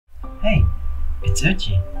Hey, it's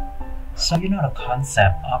Uchi. So you know the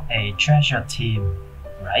concept of a treasure team,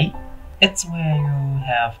 right? It's where you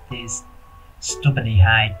have these stupidly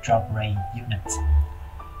high drop rate units.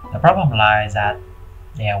 The problem lies that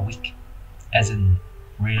they are weak, as in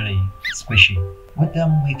really squishy. With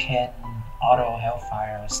them we can auto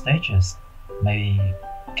hellfire stages, maybe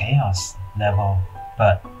chaos level,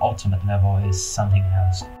 but ultimate level is something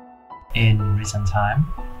else. In recent time,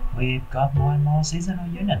 we've got more and more seasonal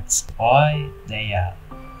units. Boy, they are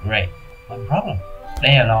great. One problem,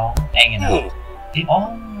 they alone ain't enough. If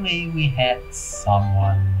only we had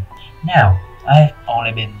someone. Now, I've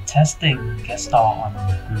only been testing Gestalt on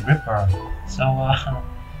the Ripper, so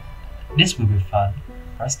this will be fun.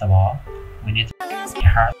 First of all, we need to be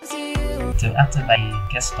hard to activate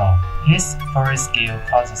Gestalt. His first skill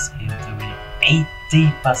causes him to be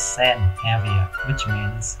 80% heavier, which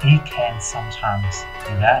means he can sometimes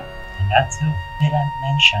do that. And that too, did I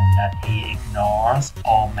mention that he ignores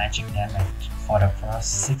all magic damage for the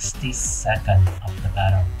first 60 seconds of the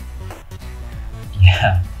battle?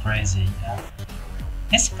 Yeah, crazy, yeah.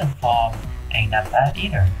 His second form ain't that bad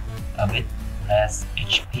either, a bit less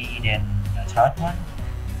HP than the third one,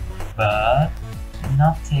 but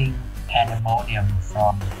nothing Pandemonium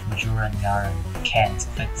from Majoran Garden can't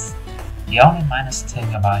fix. The only minus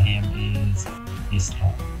thing about him is he's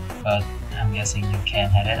slow, but I'm guessing you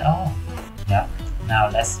can't have it all. Yeah, now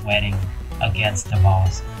let's waiting against the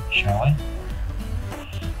boss, shall we?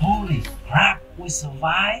 Holy crap, we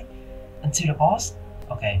survived until the boss?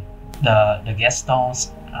 Okay, the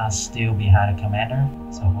Gestals are still behind the commander,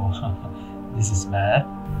 so this is bad.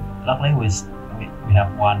 Luckily we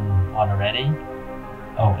have one already.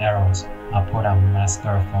 Oh, arrows. I'll put on my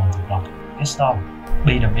skirt phone to block. Gestalt,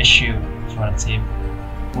 be the shield for the team.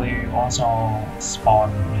 We also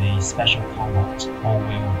spawn a special combat who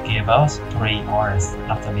will give us 3 orders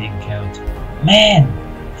after being killed. Man,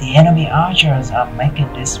 the enemy archers are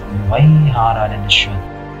making this way harder than it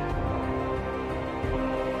should.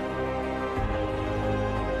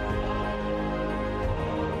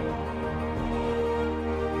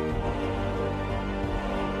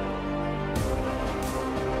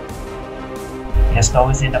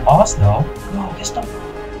 Gestalt is in the boss though. Go, Gestalt!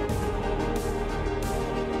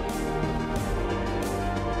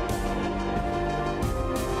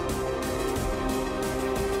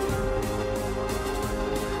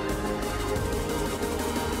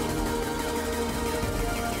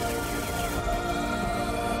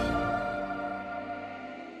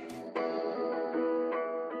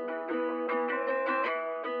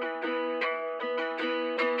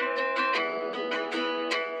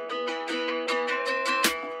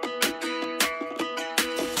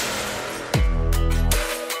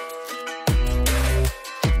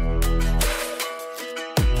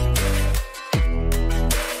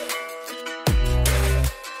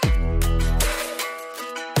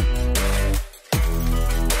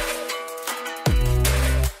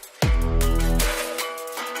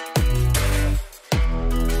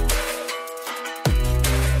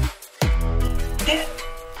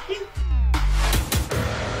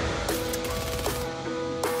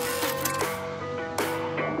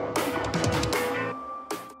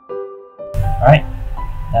 Alright,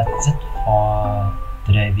 that's it for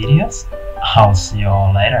today's videos. I'll see you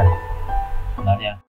all later. Love ya.